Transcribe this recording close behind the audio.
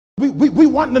We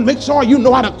want to make sure you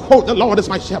know how to quote, "The Lord is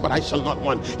my shepherd, I shall not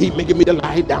want. He maketh me to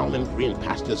lie down in green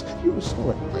pastures. He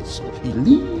restored my soul. He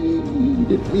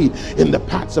leadeth me in the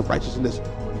paths of righteousness.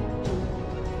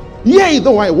 Yea,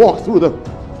 though I walk through the,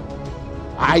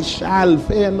 I shall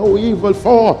fear no evil,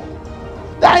 for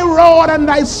thy rod and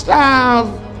thy staff."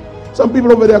 Some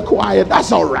people over there quiet.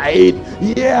 That's all right.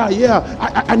 Yeah.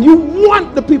 And you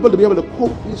want the people to be able to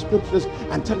quote these scriptures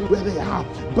and tell you where they are.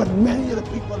 But many of the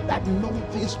people that know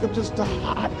these scriptures to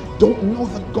heart don't know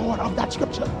the God of that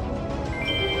scripture.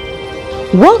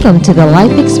 Welcome to the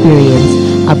Life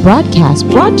Experience, a broadcast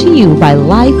brought to you by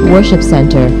Life Worship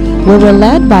Center, where we're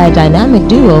led by a dynamic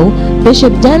duo,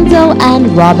 Bishop Denzel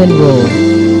and Robin Rule.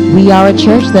 We are a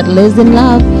church that lives in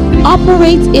love,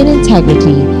 operates in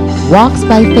integrity, walks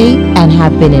by faith, and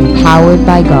have been empowered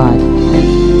by God.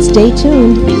 Stay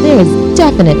tuned, there is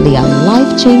definitely a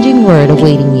life-changing word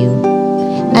awaiting you.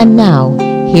 And now,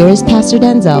 here is Pastor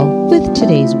Denzel with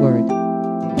today's word.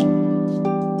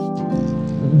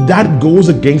 That goes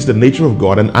against the nature of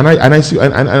God, and I see,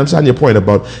 and I understand your point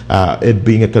about it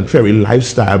being a contrary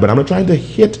lifestyle, but I'm not trying to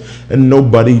hit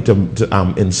nobody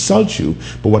to insult you.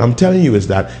 But what I'm telling you is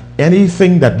that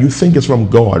anything that you think is from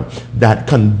God that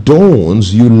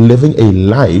condones you living a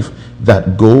life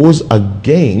that goes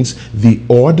against the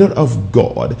order of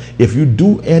God, if you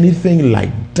do anything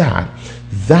like that,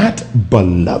 that,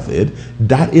 beloved,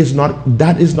 that is not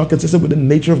consistent with the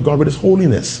nature of God, with His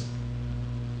holiness.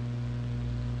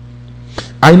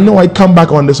 I know I come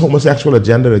back on this homosexual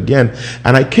agenda again,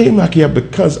 and I came back here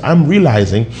because I'm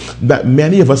realizing that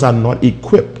many of us are not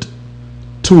equipped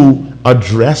to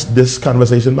address this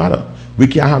conversation matter. We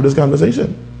can't have this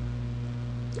conversation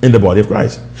in the body of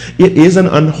Christ. It is an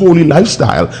unholy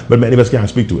lifestyle, but many of us can't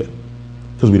speak to it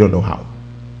because we don't know how.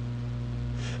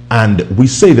 And we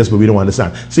say this, but we don't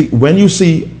understand. See, when you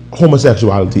see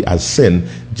homosexuality as sin,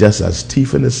 just as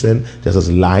thieving is sin, just as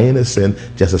lying is sin,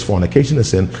 just as fornication is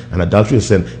sin, and adultery is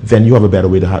sin, then you have a better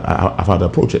way to how to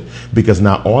approach it. Because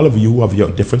now all of you who have your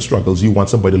different struggles, you want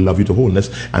somebody to love you to wholeness,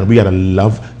 and we got to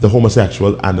love the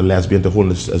homosexual and the lesbian to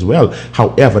wholeness as well.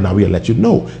 However, now we gotta let you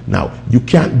know, now you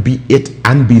can't be it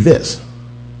and be this.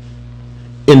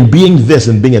 In being this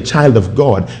and being a child of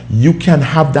God, you can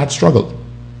have that struggle.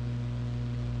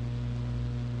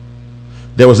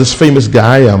 There was this famous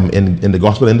guy in the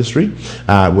gospel industry,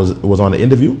 was on an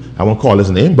interview. I won't call his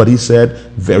name, but he said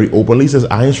very openly, he says,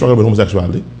 "I ain't struggling with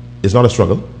homosexuality. It's not a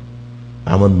struggle.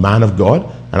 I'm a man of God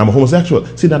and I'm a homosexual."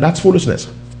 See, now that's foolishness.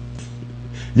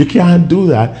 You can't do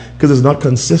that because it's not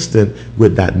consistent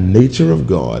with that nature of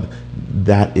God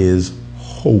that is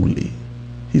holy.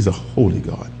 He's a holy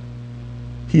God.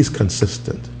 He's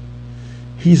consistent.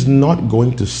 He's not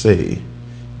going to say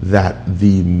that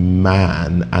the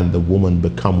man and the woman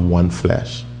become one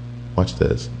flesh. Watch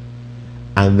this.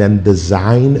 And then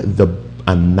design the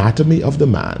anatomy of the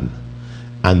man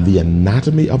and the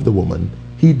anatomy of the woman.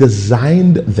 He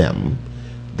designed them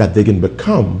that they can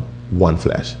become one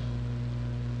flesh.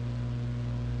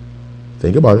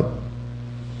 Think about it.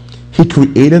 He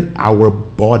created our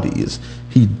bodies.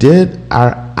 He did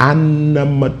our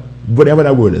whatever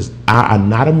that word is, our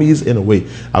anatomies in a way.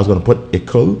 I was going to put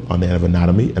ikul on the end of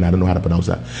anatomy, and I don't know how to pronounce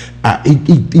that.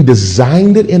 He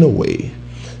designed it in a way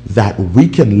that we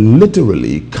can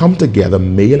literally come together,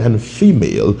 male and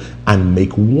female, and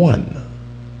make one.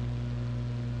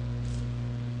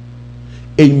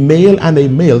 A male and a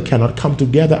male cannot come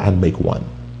together and make one.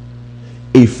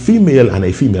 A female and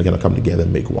a female cannot come together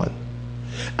and make one.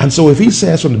 And so if he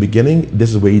says from the beginning,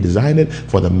 this is where he designed it,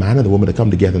 for the man and the woman to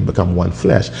come together and become one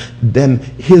flesh, then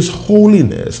his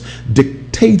holiness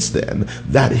dictates then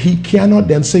that he cannot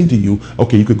then say to you,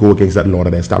 okay, you could go against that law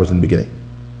that I established in the beginning.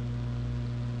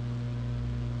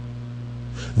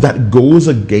 That goes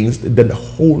against the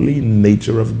holy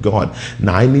nature of God.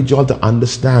 Now I need y'all to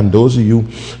understand, those of you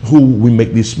who we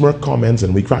make these smirk comments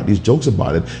and we crack these jokes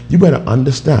about it, you better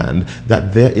understand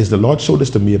that there is, the Lord showed this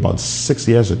to me about 6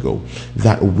 years ago,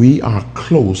 that we are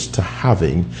close to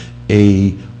having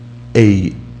a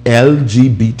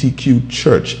LGBTQ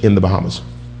church in the Bahamas.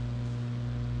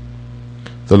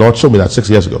 The Lord showed me that 6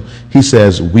 years ago. He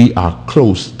says we are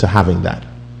close to having that.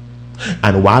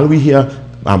 And while we hear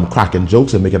cracking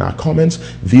jokes and making our comments,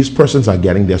 these persons are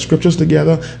getting their scriptures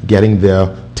together, getting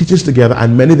their teachers together,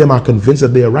 and many of them are convinced that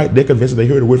they are right. They're convinced that they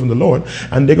heard the word from the Lord,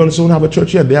 and they're going to soon have a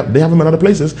church here. They have them in other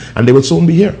places, and they will soon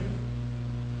be here.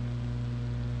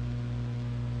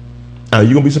 You're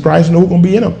going to be surprised to know who's going to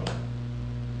be in them.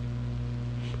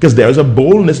 Because there is a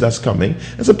boldness that's coming.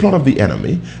 It's a plot of the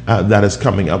enemy that is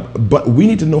coming up. But we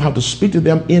need to know how to speak to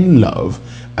them in love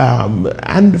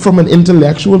and from an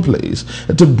intellectual place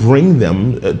to bring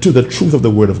them to the truth of the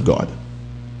Word of God.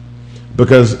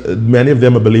 Because many of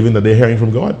them are believing that they're hearing from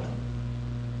God.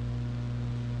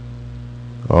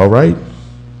 All right.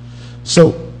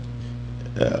 So,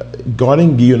 God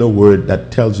ain't give you a word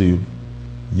that tells you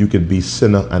you can be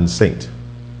sinner and saint.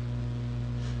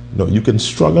 No, you can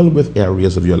struggle with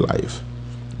areas of your life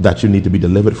that you need to be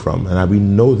delivered from. And we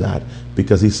know that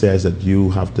because he says that you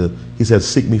have to, he says,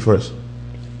 seek me first.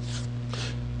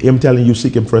 Him telling you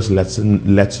seek him first lets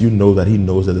you know that he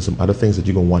knows that there's some other things that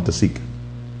you're going to want to seek.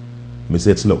 Let me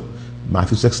say it slow.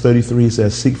 Matthew 6:33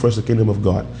 says, seek first the kingdom of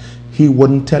God. He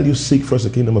wouldn't tell you seek first the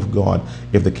kingdom of God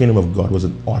if the kingdom of God was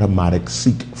an automatic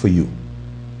seek for you.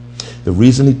 The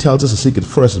reason he tells us to seek it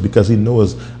first is because he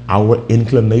knows our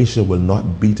inclination will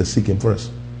not be to seek him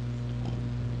first.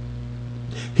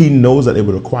 He knows that it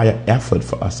will require effort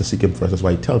for us to seek him first. That's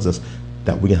why he tells us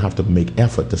that we're going to have to make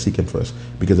effort to seek him first.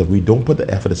 Because if we don't put the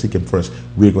effort to seek him first,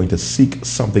 we're going to seek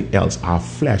something else. Our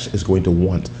flesh is going to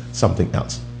want something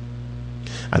else.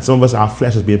 And some of us, our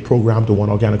flesh is being programmed to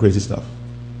want all kind of crazy stuff.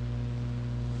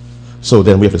 So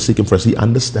then we have to seek him first. He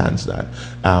understands that.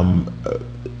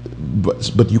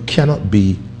 But you cannot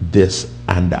be this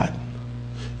and that.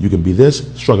 You can be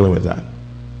this, struggling with that.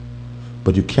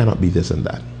 But you cannot be this and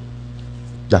that.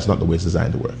 That's not the way it's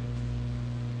designed to work.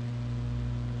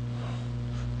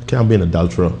 You can't be an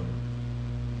adulterer,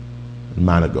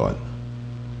 man of God.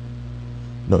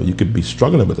 No, you could be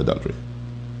struggling with adultery.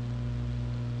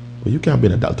 But you can't be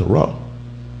an adulterer.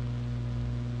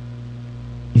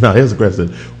 Now here's the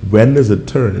question. When does it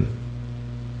turn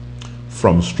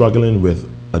from struggling with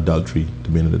adultery to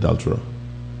being an adulterer?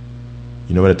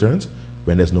 You know when it turns?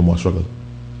 When there's no more struggle.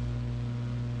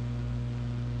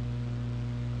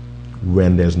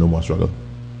 When there's no more struggle.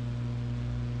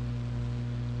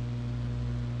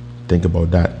 Think about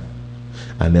that.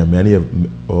 And there are many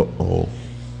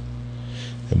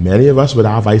of us with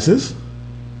our vices,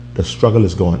 the struggle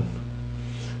is gone.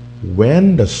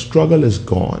 When the struggle is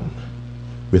gone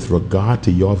with regard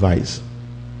to your vice,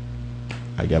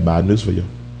 I got bad news for you.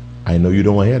 I know you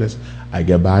don't want to hear this. I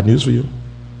got bad news for you.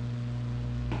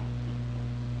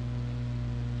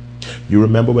 You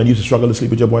remember when you used to struggle to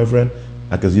sleep with your boyfriend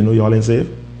because you know y'all ain't saved?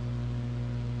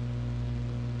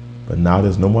 But now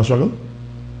there's no more struggle.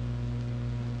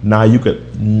 Now you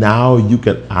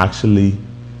could actually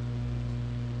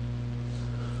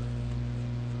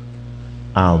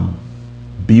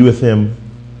be with him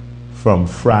from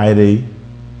Friday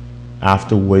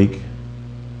after work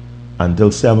until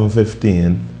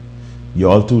 7:15.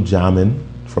 Y'all two jamming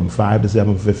from 5 to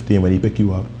 7:15 when he pick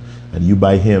you up, and you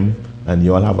by him, and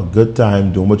y'all have a good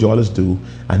time doing what y'all always do,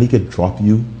 and he could drop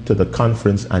you to the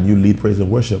conference and you lead praise and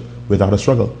worship without a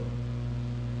struggle.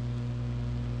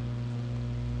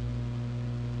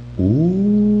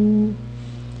 Ooh.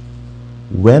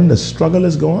 When the struggle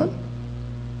is gone,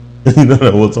 you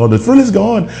know what's on, the thrill is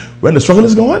gone. When the struggle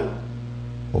is gone,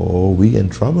 oh, we in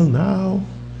trouble now.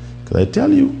 Because I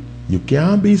tell you, you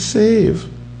can't be saved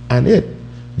and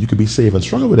you could be saved and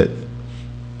struggle with it.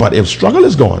 But if struggle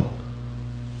is gone,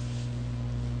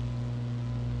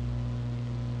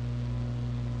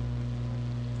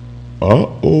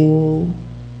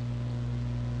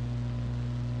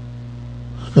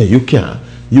 you can't.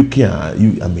 You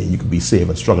could be saved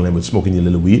and struggling with smoking your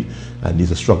little weed, and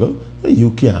there's a struggle.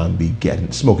 You can't be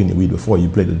smoking your weed before you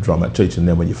play the drum at church, and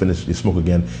then when you finish, you smoke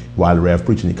again while the Rev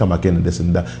preaching, you come back in and this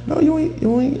and that. No, you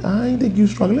ain't. I ain't think you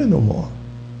struggling no more.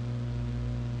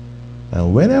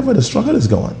 And whenever the struggle is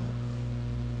gone,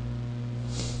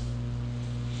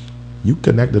 you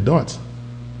connect the dots.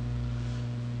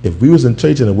 If we was in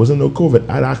church and it wasn't no COVID,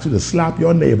 I'd ask you to slap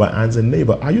your neighbor and say,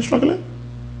 neighbor, are you struggling?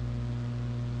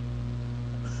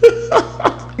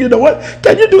 You know what?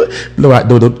 Can you do it? No,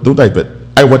 don't type it.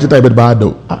 I want you to type it bad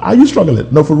though. Are you struggling?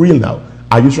 No, for real now.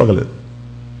 Are you struggling?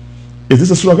 Is this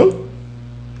a struggle?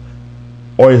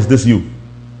 Or is this you?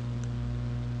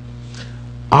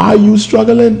 Are you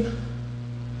struggling?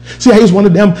 See, I was one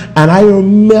of them, and I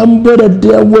remember that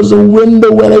there was a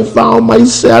window where I found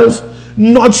myself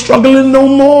not struggling no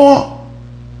more.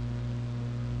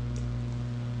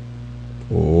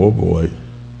 Oh boy.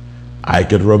 I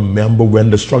could remember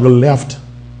when the struggle left.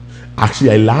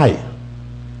 Actually, I lie.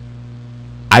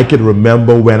 I could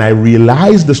remember when I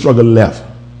realized the struggle left.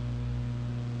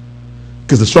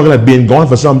 Because the struggle had been gone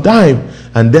for some time.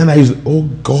 And then I said, oh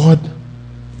God,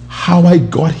 how I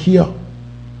got here.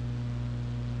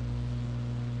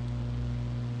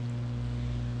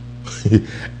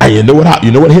 And you know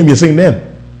what hymn you sing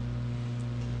then?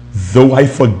 Though I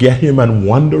forget him and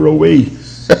wander away.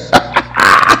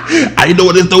 I know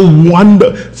it is the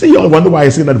wonder. See, y'all wonder why I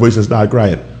sing that voice and start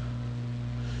crying.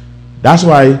 That's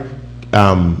why,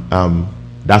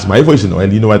 that's my voice, you know.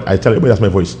 And you know what? I tell everybody that's my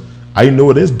voice. I know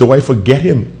it is. Though I forget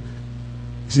him.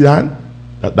 See that?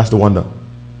 That's the wonder.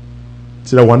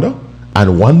 See that wonder?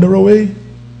 And wander away.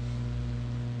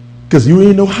 Because you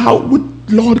ain't know how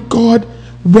would, Lord God,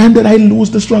 when did I lose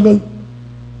the struggle?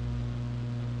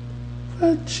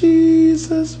 But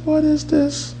Jesus, what is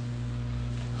this?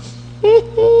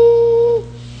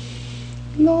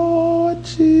 Lord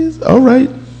Jesus. All right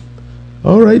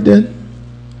then.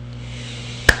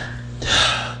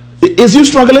 Is you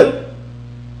struggling?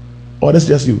 Or that's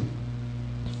just you?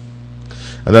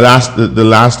 And the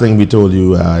last thing we told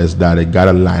you is that it got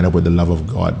to line up with the love of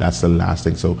God. That's the last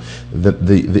thing. So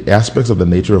the aspects of the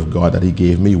nature of God that he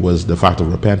gave me was the fact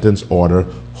of repentance, order,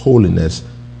 holiness,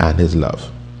 and his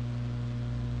love.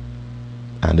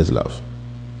 And his love.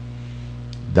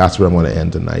 That's where I'm going to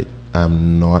end tonight.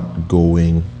 I'm not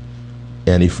going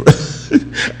any further.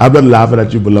 I'm not laughing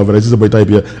at you, beloved. I just about type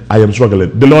here, I am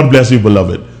struggling. The Lord bless you,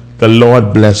 beloved. The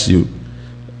Lord bless you.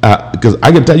 Because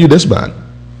I can tell you this, man.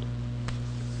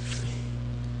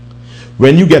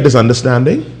 When you get this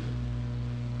understanding,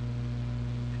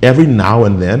 every now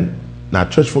and then, now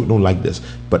church folk don't like this,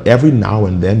 but every now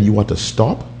and then you want to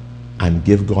stop and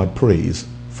give God praise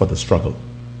for the struggle.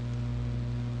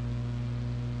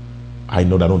 I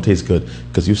know that don't taste good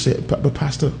because you say, but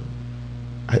Pastor,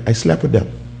 I slept with them.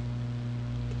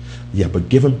 Yeah, but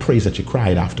give him praise that you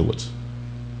cried afterwards.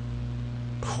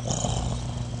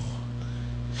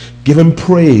 Give him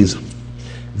praise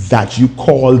that you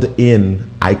called in,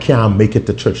 I can't make it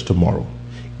to church tomorrow.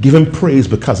 Give him praise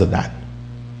because of that.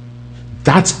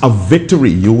 That's a victory.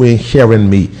 You ain't hearing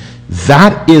me.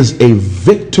 That is a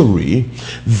victory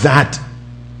that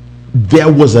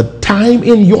there was a time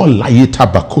in your life,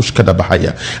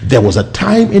 there was a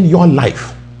time in your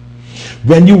life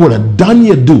when you would have done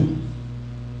your due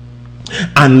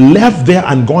and left there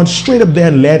and gone straight up there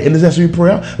and led intercessory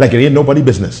prayer like it ain't nobody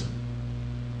business.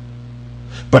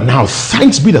 But now,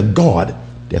 thanks be to God,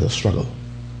 there's a struggle.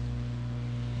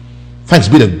 Thanks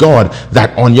be to God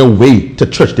that on your way to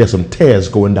church, there's some tears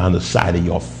going down the side of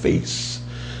your face.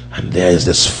 And there is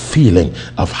this feeling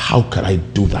of how could I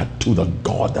do that to the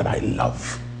God that I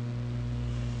love?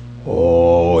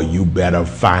 Oh, you better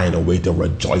find a way to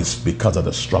rejoice because of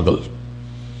the struggle.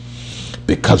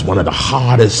 Because one of the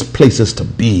hardest places to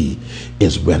be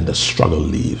is when the struggle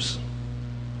leaves.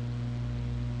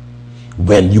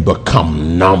 When you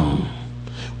become numb,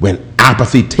 when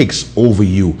apathy takes over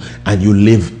you and you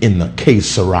live in the que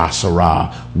sera,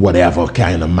 whatever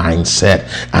kind of mindset,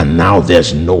 and now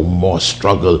there's no more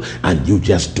struggle and you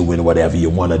just doing whatever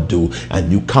you want to do,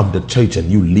 and you come to church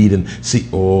and you lead and see,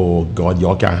 oh God,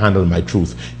 y'all can't handle my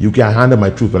truth. You can't handle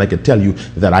my truth, but I can tell you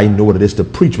that I know what it is to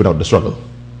preach without the struggle.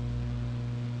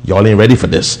 Y'all ain't ready for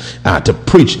this, to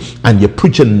preach and you're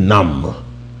preaching numb.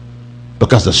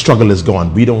 Because the struggle is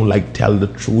gone. We don't like tell the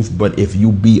truth, but if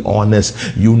you be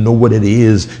honest, you know what it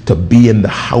is to be in the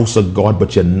house of God,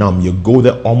 but you're numb. You go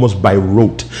there almost by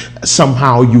rote.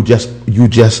 Somehow you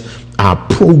just are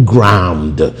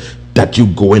programmed that you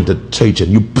go into church,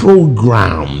 and you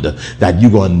programmed that you're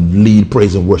going to lead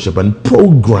praise and worship, and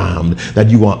programmed that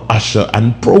you're going to usher,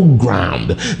 and programmed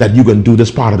that you're going to do this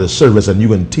part of the service, and you're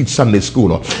going to teach Sunday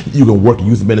school, or you're going to work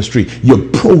youth ministry. You're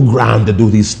programmed to do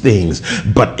these things,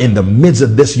 but in the midst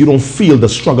of this, you don't feel the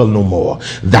struggle no more.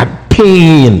 That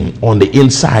pain on the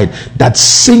inside, that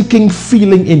sinking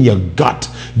feeling in your gut,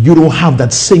 you don't have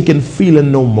that sinking feeling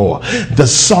no more. The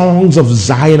songs of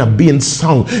Zion are being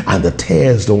sung and the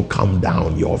tears don't come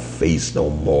down your face no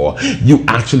more. You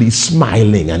actually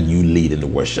smiling and you leading the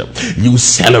worship. You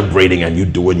celebrating and you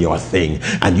doing your thing,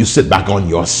 and you sit back on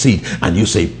your seat and you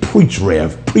say, preach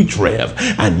Rev,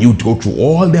 and you go through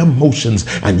all the emotions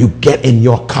and you get in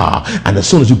your car, and as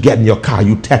soon as you get in your car,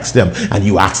 you text them and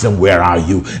you ask them, where are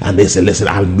you? And they say, listen,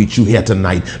 I'll meet you here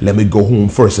tonight. Let me go home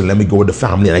first and let me go with the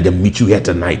family and I can meet you here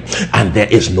tonight. And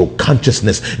there is no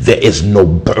consciousness, there is no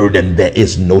burden, there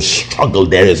is no struggle,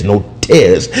 there is no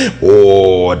tears.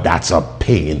 Oh, that's a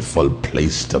painful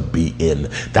place to be in.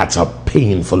 That's a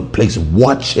painful place.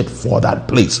 Watch it for that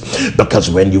place,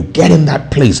 because when you get in that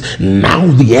place, now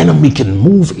the enemy can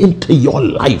move into your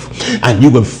life and you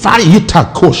will fight.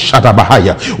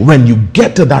 When you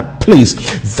get to that place,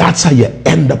 that's how you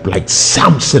end up like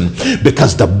Samson,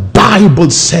 because the battle Bible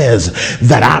says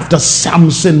that after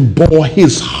Samson bore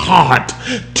his heart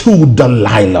to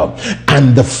Delilah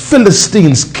and the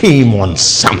Philistines came on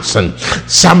Samson,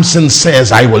 Samson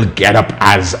says, I will get up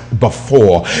as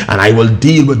before and I will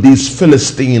deal with these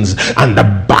Philistines. And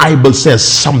the Bible says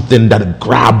something that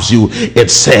grabs you.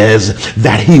 It says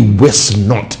that he wist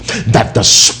not that the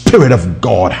Spirit of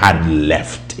God had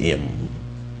left him.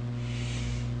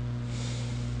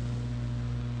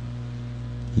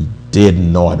 He did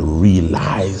not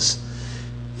realize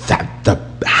that the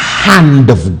hand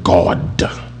of God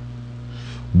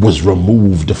was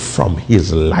removed from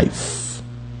his life.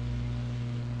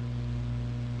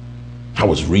 I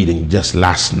was reading just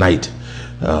last night,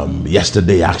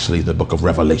 yesterday actually, the book of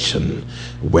Revelation,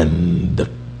 when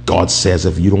God says,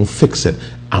 if you don't fix it,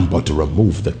 I'm about to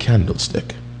remove the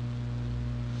candlestick.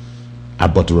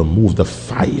 I'm about to remove the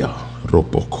fire.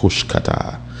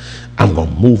 I'm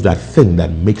going to move that thing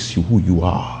that makes you who you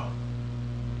are.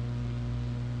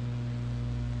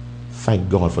 Thank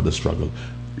God for the struggle.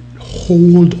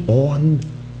 Hold on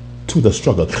to the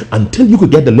struggle. Until you could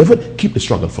get delivered, keep the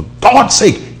struggle. For God's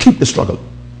sake, keep the struggle.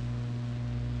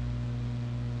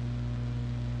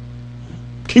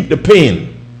 Keep the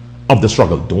pain of the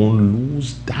struggle. Don't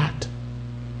lose that.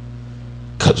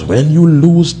 Because when you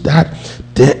lose that,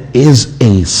 there is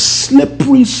a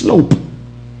slippery slope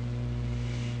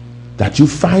that you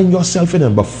find yourself in,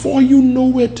 and before you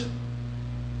know it,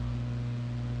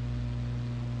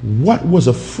 what was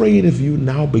afraid of you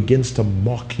now begins to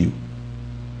mock you.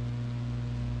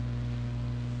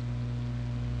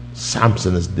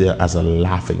 Samson is there as a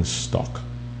laughing stock.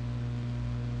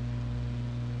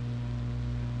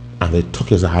 And they took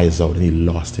his eyes out and he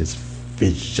lost his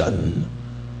vision.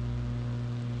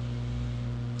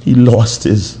 He lost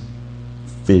his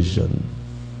vision.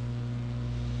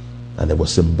 And it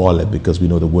was symbolic because we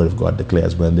know the word of God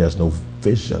declares when there's no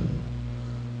vision,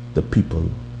 the people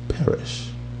perish.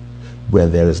 Where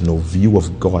there is no view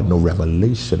of God, no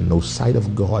revelation, no sight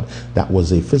of God, that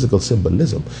was a physical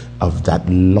symbolism of that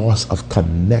loss of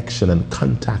connection and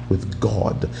contact with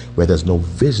God. Where there's no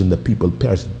vision, the people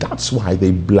perish. That's why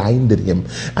they blinded him.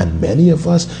 And many of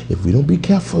us, if we don't be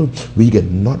careful, we get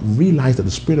not realize that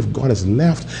the Spirit of God has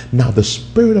left. Now the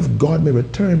Spirit of God may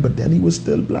return, but then he was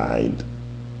still blind.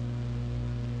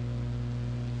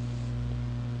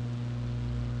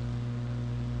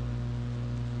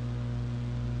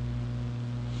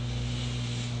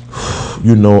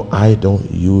 You know, I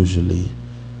don't usually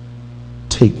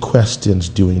take questions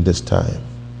during this time.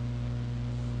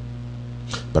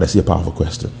 But I see a powerful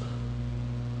question.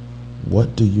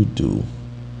 What do you do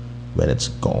when it's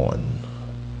gone?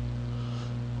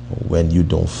 When you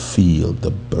don't feel the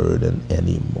burden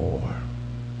anymore?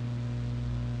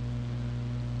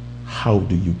 How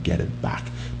do you get it back?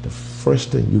 The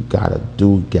first thing you gotta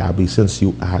do, Gabby, since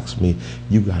you asked me,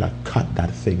 you gotta cut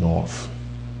that thing off.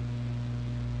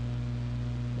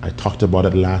 I talked about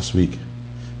it last week.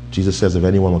 Jesus says, if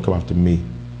anyone will come after me,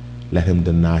 let him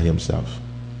deny himself.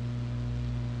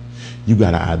 You got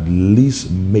to at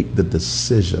least make the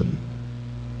decision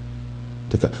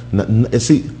to cut.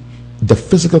 See, the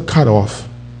physical cutoff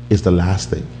is the last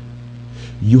thing.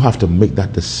 You have to make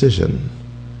that decision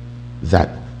that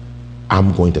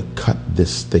I'm going to cut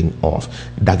this thing off.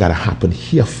 That got to happen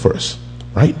here first,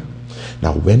 right?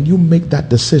 Now, when you make that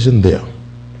decision there,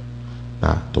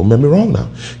 now, don't get me wrong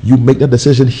now. You make that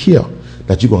decision here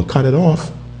that you're going to cut it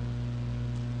off.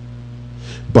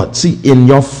 But see, in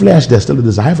your flesh, there's still a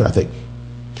desire for that thing.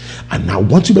 And now,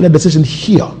 once you make that decision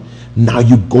here, now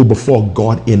you go before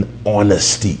God in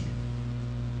honesty.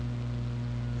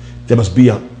 There must be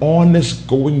an honest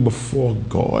going before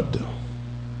God.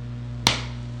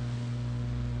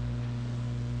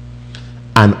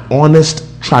 An honest,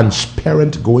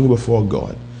 transparent going before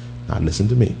God. Now, listen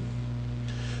to me.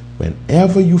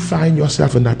 Whenever you find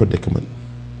yourself in that predicament,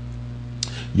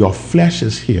 your flesh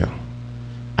is here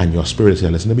and your spirit is here.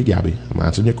 Listen to me, Gabby. I'm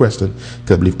answering your question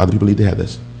because I believe other people need to hear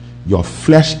this. Your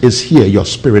flesh is here, your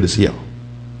spirit is here.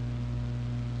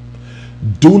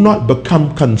 Do not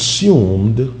become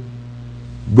consumed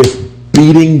with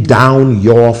beating down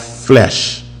your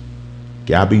flesh.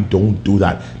 Gabby, don't do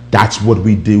that. That's what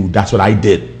we do. That's what I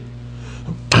did.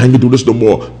 I ain't gonna do this no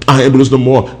more. I ain't gonna do this no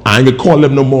more. I ain't gonna call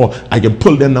them no more. I can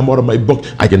pull them out of my book.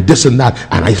 I can this and that.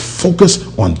 And I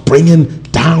focus on bringing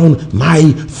down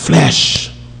my flesh.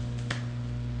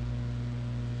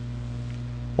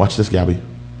 Watch this, Gabby.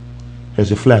 Here's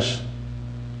your flesh.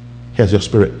 Here's your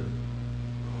spirit.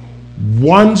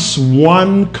 Once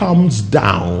one comes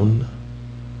down,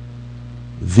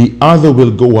 the other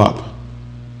will go up.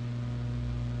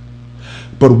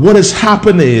 But what has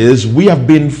happened is we have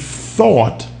been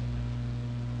taught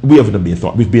We haven't been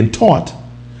taught. We've been taught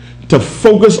to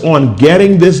focus on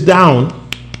getting this down.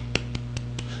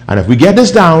 And if we get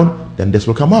this down, then this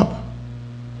will come up.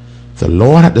 The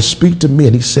Lord had to speak to me,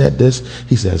 and he said this.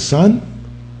 He said, son,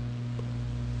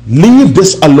 leave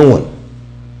this alone.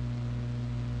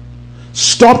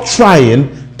 Stop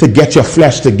trying to get your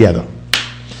flesh together.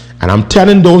 And I'm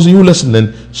telling those of you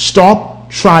listening, stop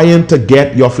trying to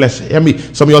get your flesh. Hear me.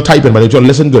 Some of y'all typing, but if you're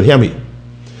listening good, hear me.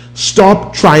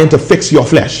 Stop trying to fix your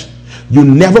flesh. You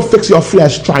never fix your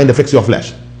flesh trying to fix your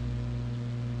flesh.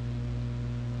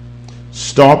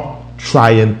 Stop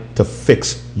trying to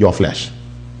fix your flesh.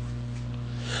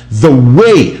 The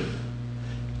way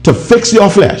to fix your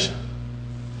flesh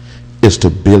is to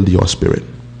build your spirit.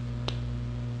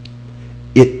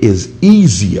 It is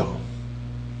easier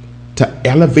to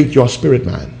elevate your spirit,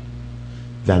 man,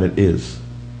 than it is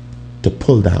to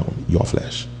pull down your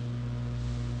flesh.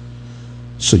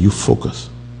 So you focus.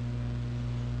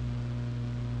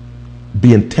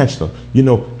 Be intentional. You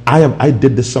know, I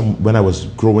did this when I was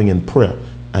growing in prayer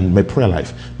and my prayer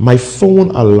life. My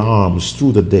phone alarms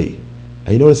through the day.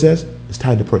 And you know what it says? It's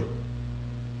time to pray.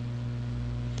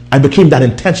 I became that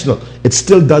intentional. It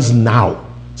still does now.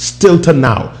 Still to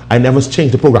now. I never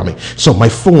changed the programming. So my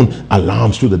phone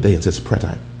alarms through the day and says prayer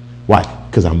time. Why?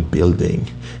 Because I'm building.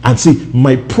 And see,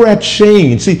 my prayer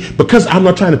changed. See, because I'm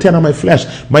not trying to tear down my flesh,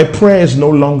 my prayer is no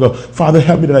longer, Father,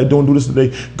 help me that I don't do this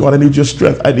today. God, I need your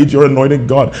strength. I need your anointing,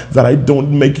 God, that I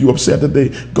don't make you upset today.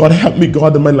 God, help me,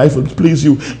 God, that my life will please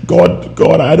you. God,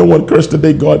 I don't want to curse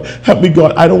today. God, help me,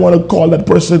 God. I don't want to call that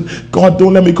person. God,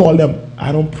 don't let me call them.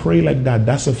 I don't pray like that.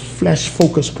 That's a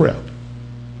flesh-focused prayer.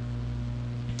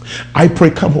 I pray,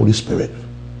 come, Holy Spirit.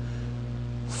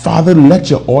 Father,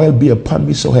 let your oil be upon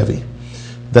me so heavy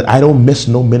that I don't miss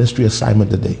no ministry assignment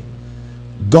today.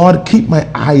 God, keep my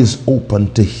eyes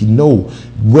open to know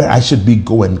where I should be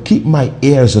going. Keep my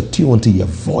ears attuned to your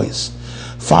voice.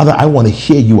 Father, I want to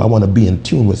hear you. I want to be in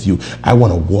tune with you. I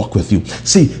want to walk with you.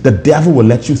 See, the devil will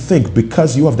let you think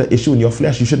because you have the issue in your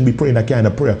flesh, you shouldn't be praying that kind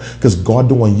of prayer because God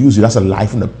don't want to use you. That's a lie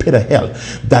from the pit of hell.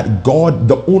 That God,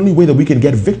 the only way that we can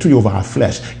get victory over our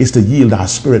flesh is to yield our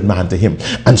spirit man to him.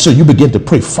 And so you begin to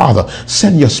pray, Father,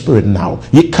 send your spirit now.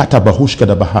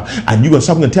 And you and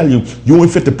someone can tell you, you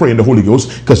ain't fit to pray in the Holy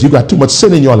Ghost because you got too much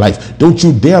sin in your life. Don't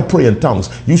you dare pray in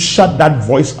tongues. You shut that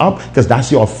voice up because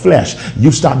that's your flesh.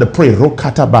 You start to pray.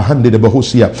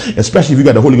 Especially if you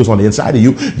got the Holy Ghost on the inside of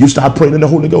you, you start praying in the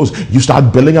Holy Ghost. You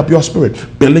start building up your spirit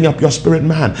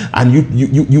man, and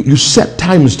you set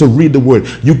times to read the word.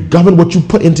 You govern what you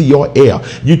put into your ear.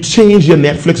 You change your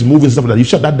Netflix movies and stuff like that. You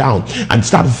shut that down and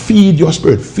start to feed your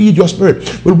spirit.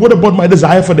 But what about my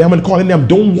desire for them and calling them?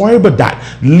 Don't worry about that.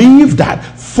 Leave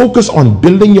that. Focus on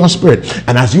building your spirit.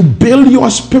 And as you build your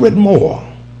spirit more,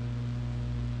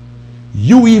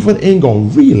 you even ain't gonna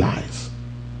realize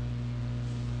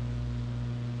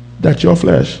that your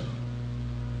flesh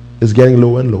is getting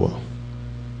lower and lower.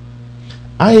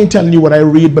 I ain't telling you what I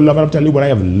read, beloved. I'm telling you what I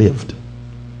have lived.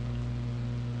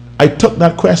 I took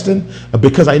that question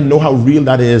because I know how real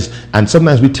that is. And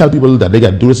sometimes we tell people that they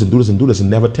got to do this and do this and do this and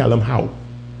never tell them how.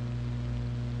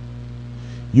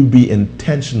 You be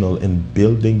intentional in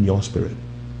building your spirit.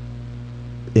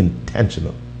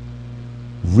 Intentional.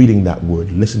 Reading that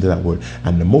word, listen to that word.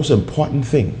 And the most important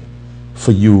thing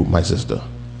for you, my sister,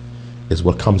 is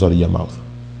what comes out of your mouth.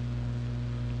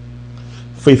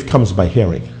 Faith comes by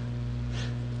hearing.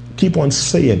 Keep on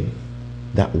saying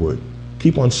that word.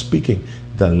 Keep on speaking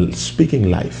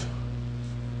life.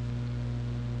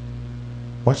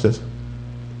 Watch this.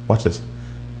 Watch this.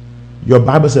 Your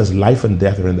Bible says life and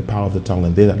death are in the power of the tongue,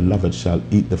 and they that love it shall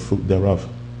eat the fruit thereof.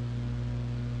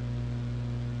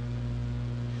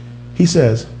 He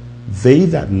says, they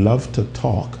that love to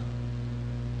talk,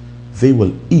 they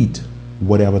will eat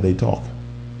whatever they talk.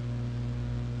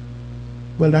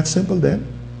 Well, that's simple then.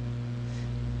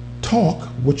 Talk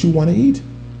what you want to eat.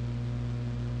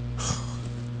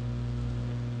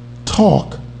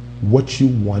 Talk what you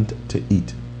want to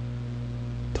eat.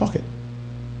 Talk it.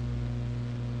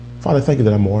 Father, thank you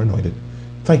that I'm more anointed.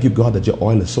 Thank you, God, that your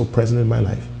oil is so present in my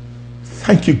life.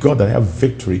 Thank you, God, that I have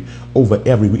victory over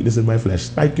every weakness in my flesh.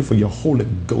 Thank you for your Holy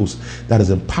Ghost that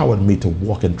has empowered me to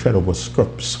walk and tread over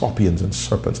scorpions and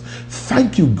serpents.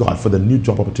 Thank you, God, for the new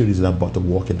job opportunities that I'm about to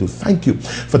walk into. Thank you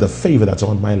for the favor that's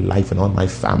on my life and on my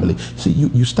family. See,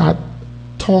 you start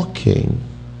talking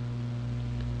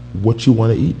what you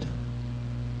want to eat.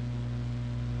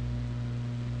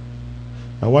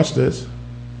 Now watch this.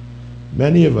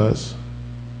 Many of us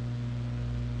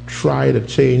try to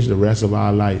change the rest of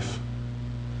our life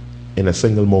in a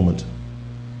single moment.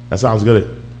 That sounds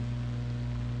good.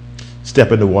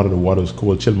 Step in the water was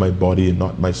cold, chill my body and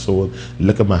not my soul.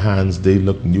 Look at my hands, they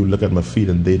look new. Look at my feet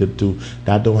and they did too.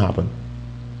 That don't happen.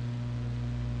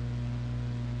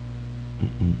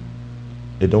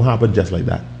 It don't happen just like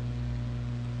that.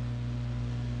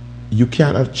 You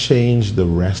cannot change the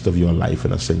rest of your life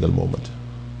in a single moment.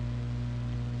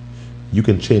 You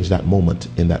can change that moment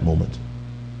in that moment.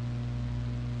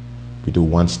 We do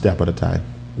one step at a time,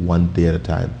 one day at a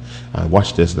time. And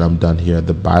watch this, and I'm done here.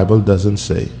 The Bible doesn't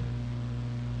say,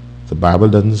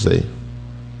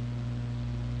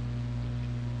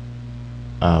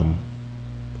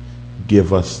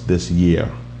 give us this year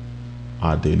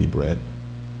our daily bread.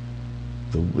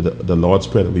 The Lord's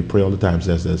Prayer that we pray all the time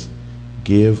says this: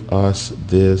 give us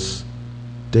this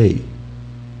day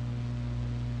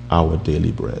our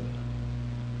daily bread.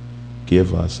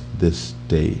 Give us this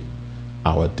day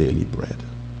our daily bread.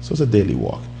 So it's a daily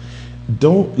walk.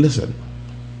 Don't listen.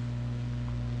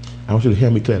 I want you to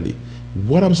hear me clearly.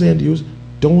 What I'm saying to you is,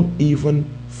 don't even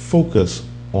focus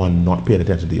on not paying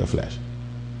attention to your flesh.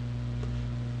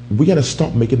 We got to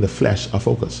stop making the flesh a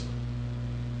focus.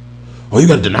 Oh, you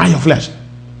got to deny your flesh.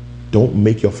 Don't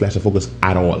make your flesh a focus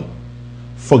at all.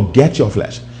 Forget your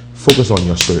flesh. Focus on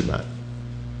your spirit, man.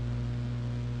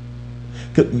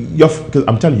 Because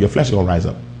I'm telling you, your flesh is going to rise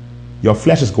up. Your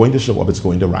flesh is going to show up. It's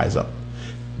going to rise up.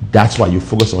 That's why you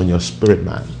focus on your spirit,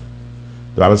 man.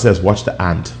 The Bible says, watch the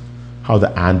ant. How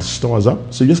the ant stores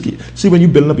up. So you just keep, see, when you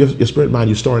build up your spirit, man,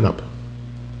 you're storing up.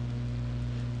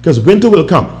 Because winter will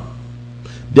come.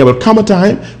 There will come a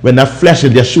time when that flesh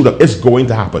will just shoot up. It's going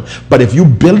to happen. But if you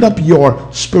build up your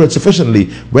spirit sufficiently,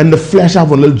 when the flesh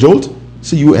have a little jolt,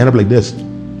 see, you end up like this.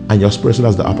 And your spirit still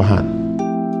has the upper hand.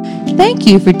 Thank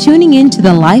you for tuning in to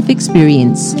the Life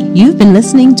Experience. You've been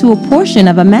listening to a portion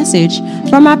of a message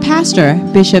from our pastor,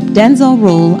 Bishop Denzel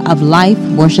Rolle of Life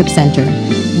Worship Center.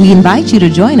 We invite you to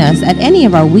join us at any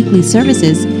of our weekly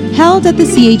services held at the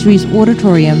C.H. Reeves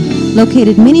Auditorium,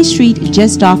 located Minnie Street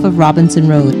just off of Robinson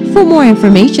Road. For more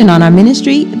information on our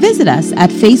ministry, visit us at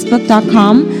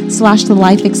facebook.com/The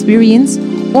Life Experience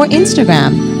or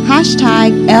Instagram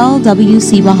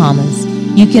 #LWC Bahamas.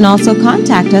 You can also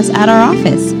contact us at our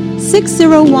office,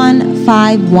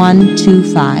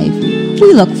 601-5125.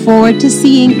 We look forward to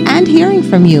seeing and hearing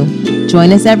from you.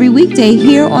 Join us every weekday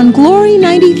here on Glory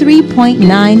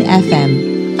 93.9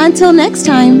 FM. Until next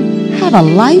time, have a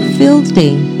life-filled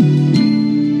day.